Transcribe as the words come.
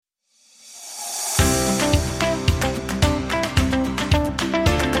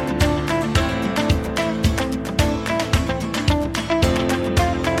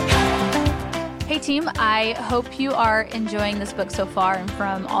team. I hope you are enjoying this book so far, and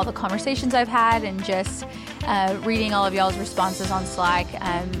from all the conversations I've had and just reading all of y'all's responses on Slack,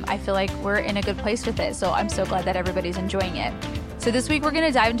 I feel like we're in a good place with it. So I'm so glad that everybody's enjoying it. So this week we're going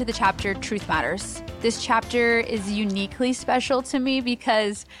to dive into the chapter Truth Matters. This chapter is uniquely special to me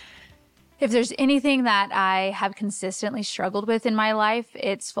because if there's anything that I have consistently struggled with in my life,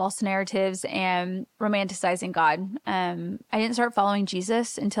 it's false narratives and romanticizing God. I didn't start following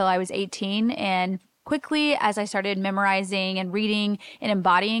Jesus until I was 18, and quickly as I started memorizing and reading and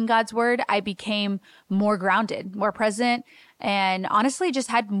embodying God's word, I became more grounded, more present, and honestly just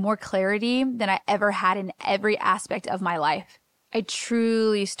had more clarity than I ever had in every aspect of my life. I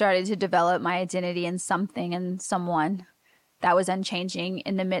truly started to develop my identity in something and someone that was unchanging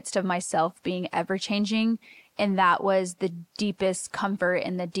in the midst of myself being ever-changing, and that was the deepest comfort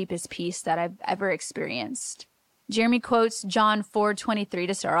and the deepest peace that I've ever experienced. Jeremy quotes John 4:23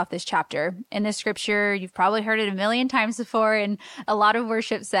 to start off this chapter. In this scripture, you've probably heard it a million times before in a lot of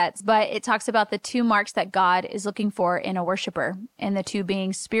worship sets, but it talks about the two marks that God is looking for in a worshiper, and the two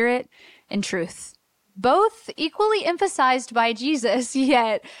being spirit and truth. Both equally emphasized by Jesus,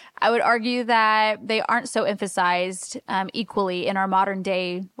 yet I would argue that they aren't so emphasized equally in our modern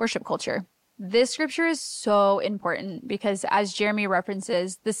day worship culture. This scripture is so important because, as Jeremy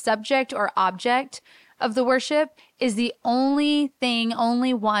references, the subject or object of the worship is the only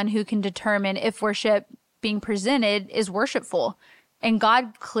one who can determine if worship being presented is worshipful. And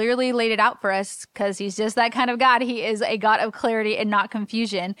God clearly laid it out for us because he's just that kind of God. He is a God of clarity and not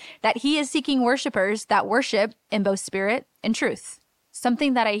confusion, that he is seeking worshipers that worship in both spirit and truth.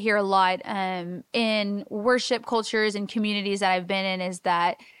 Something that I hear a lot in worship cultures and communities that I've been in is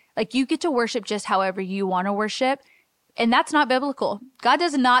that you get to worship just however you want to worship. And that's not biblical. God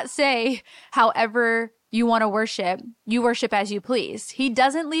does not say however you want to worship, you worship as you please. He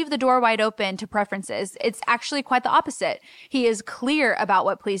doesn't leave the door wide open to preferences. It's actually quite the opposite. He is clear about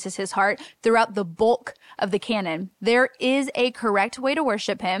what pleases his heart throughout the bulk of the canon. There is a correct way to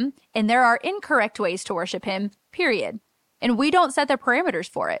worship him, and there are incorrect ways to worship him, period. And we don't set the parameters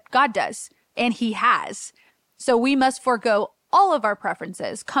for it. God does, and he has. So we must forego all of our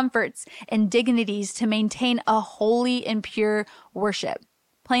preferences, comforts, and dignities to maintain a holy and pure worship.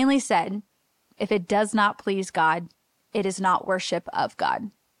 Plainly said, if it does not please God, it is not worship of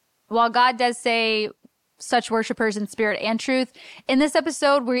God. While God does say such worshipers in spirit and truth, in this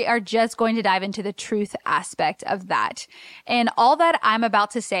episode, we are just going to dive into the truth aspect of that. And all that I'm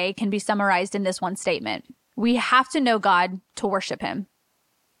about to say can be summarized in this one statement. We have to know God to worship him.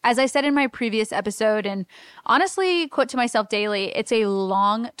 As I said in my previous episode, and honestly quote to myself daily, it's a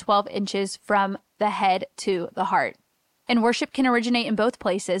long 12 inches from the head to the heart. And worship can originate in both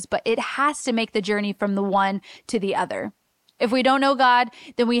places, but it has to make the journey from the one to the other. If we don't know God,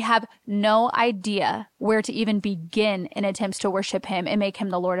 then we have no idea where to even begin in attempts to worship him and make him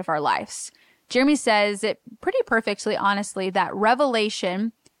the Lord of our lives. Jeremy says it pretty perfectly, honestly, that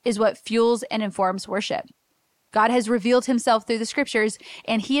revelation is what fuels and informs worship. God has revealed himself through the scriptures,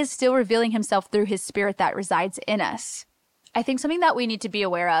 and he is still revealing himself through his spirit that resides in us. I think something that we need to be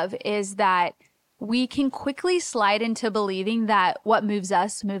aware of is that we can quickly slide into believing that what moves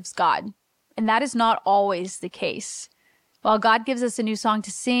us moves God. And that is not always the case. While God gives us a new song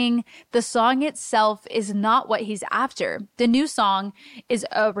to sing, the song itself is not what he's after. The new song is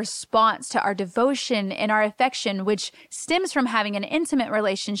a response to our devotion and our affection, which stems from having an intimate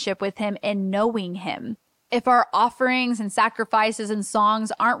relationship with him and knowing him. If our offerings and sacrifices and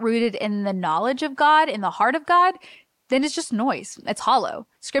songs aren't rooted in the knowledge of God, in the heart of God, then it's just noise. It's hollow.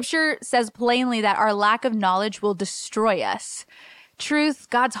 Scripture says plainly that our lack of knowledge will destroy us. Truth,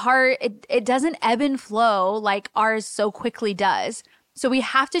 God's heart, it doesn't ebb and flow like ours so quickly does. So we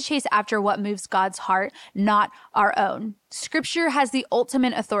have to chase after what moves God's heart, not our own. Scripture has the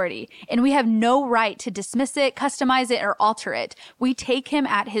ultimate authority, and we have no right to dismiss it, customize it, or alter it. We take him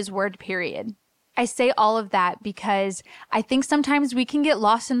at his word, period. I say all of that because I think sometimes we can get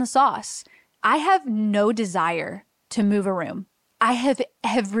lost in the sauce. I have no desire to move a room. I have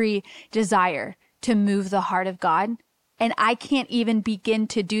every desire to move the heart of God, and I can't even begin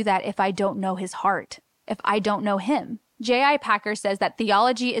to do that if I don't know his heart, if I don't know him. J.I. Packer says that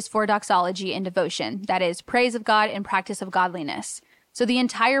theology is for doxology and devotion, that is, praise of God and practice of godliness. So the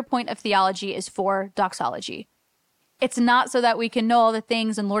entire point of theology is for doxology. It's not so that we can know all the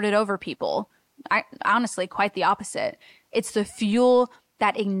things and lord it over people. Honestly, quite the opposite. It's the fuel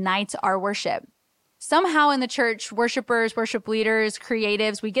that ignites our worship. Somehow in the church, worshipers, worship leaders,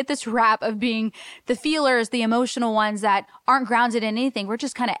 creatives, we get this rap of being the feelers, the emotional ones that aren't grounded in anything. We're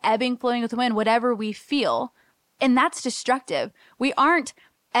just kind of ebbing, flowing with the wind, whatever we feel. And that's destructive. We aren't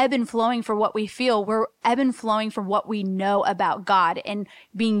ebb and flowing for what we feel. We're ebb and flowing from what we know about God and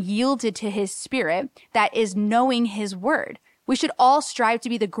being yielded to his spirit that is knowing his word. We should all strive to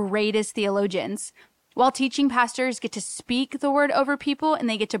be the greatest theologians. While teaching pastors get to speak the word over people and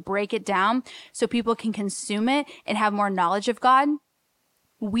they get to break it down so people can consume it and have more knowledge of God,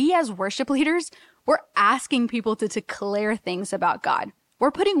 we as worship leaders, we're asking people to declare things about God. We're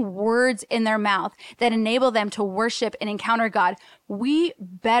putting words in their mouth that enable them to worship and encounter God. We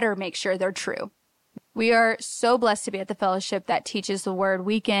better make sure they're true. We are so blessed to be at the fellowship that teaches the word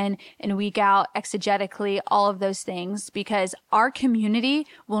week in and week out, exegetically, all of those things, because our community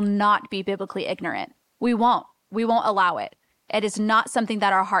will not be biblically ignorant. We won't allow it. It is not something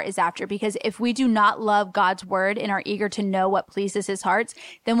that our heart is after, because if we do not love God's word and are eager to know what pleases his heart,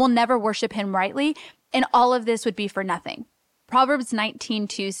 then we'll never worship him rightly, and all of this would be for nothing. Proverbs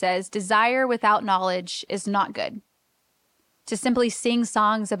 19:2 says, "Desire without knowledge is not good." To simply sing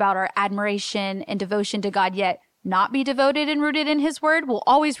songs about our admiration and devotion to God, yet not be devoted and rooted in his word, will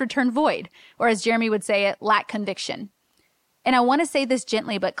always return void, or as Jeremy would say it, lack conviction. And I want to say this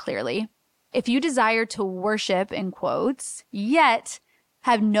gently but clearly. If you desire to worship, in quotes, yet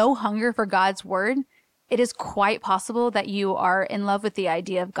have no hunger for God's word, it is quite possible that you are in love with the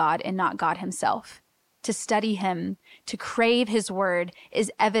idea of God and not God himself. To study him, to crave his word,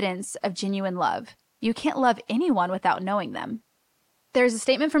 is evidence of genuine love. You can't love anyone without knowing them. There's a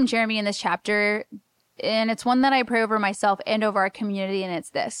statement from Jeremy in this chapter, and it's one that I pray over myself and over our community, and it's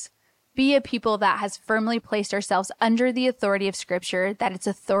this: be a people that has firmly placed ourselves under the authority of Scripture, that its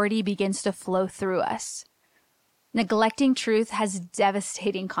authority begins to flow through us. Neglecting truth has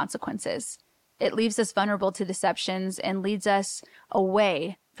devastating consequences. It leaves us vulnerable to deceptions and leads us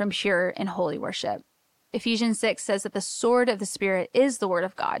away from pure and holy worship. Ephesians 6 says that the sword of the Spirit is the word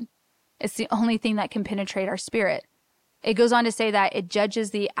of God. It's the only thing that can penetrate our spirit. It goes on to say that it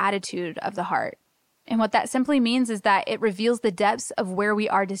judges the attitude of the heart. And what that simply means is that it reveals the depths of where we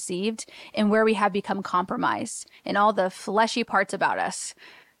are deceived and where we have become compromised and all the fleshy parts about us.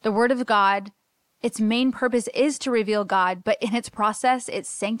 The word of God, its main purpose is to reveal God, but in its process, it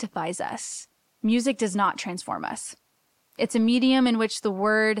sanctifies us. Music does not transform us. It's a medium in which the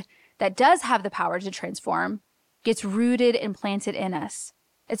word that does have the power to transform gets rooted and planted in us.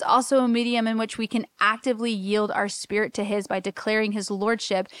 It's also a medium in which we can actively yield our spirit to his by declaring his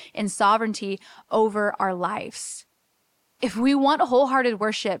lordship and sovereignty over our lives. If we want wholehearted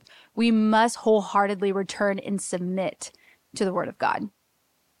worship, we must wholeheartedly return and submit to the word of God.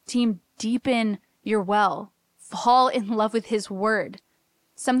 Team, deepen your well. Fall in love with his word.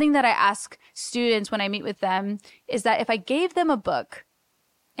 Something that I ask students when I meet with them is that if I gave them a book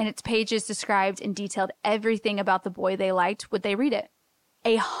and its pages described and detailed everything about the boy they liked, would they read it?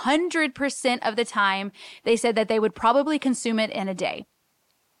 100% of the time, they said that they would probably consume it in a day.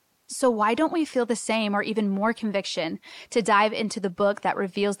 So why don't we feel the same or even more conviction to dive into the book that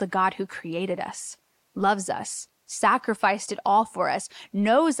reveals the God who created us, loves us, sacrificed it all for us,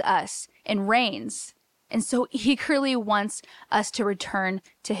 knows us, and reigns, and so eagerly wants us to return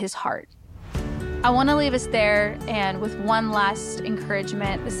to his heart? I want to leave us there and with one last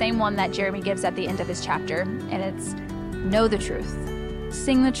encouragement, the same one that Jeremy gives at the end of his chapter, and it's know the truth,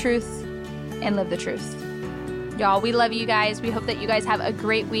 sing the truth, and live the truth. Y'all, we love you guys. We hope that you guys have a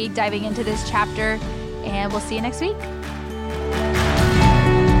great week diving into this chapter, and we'll see you next week.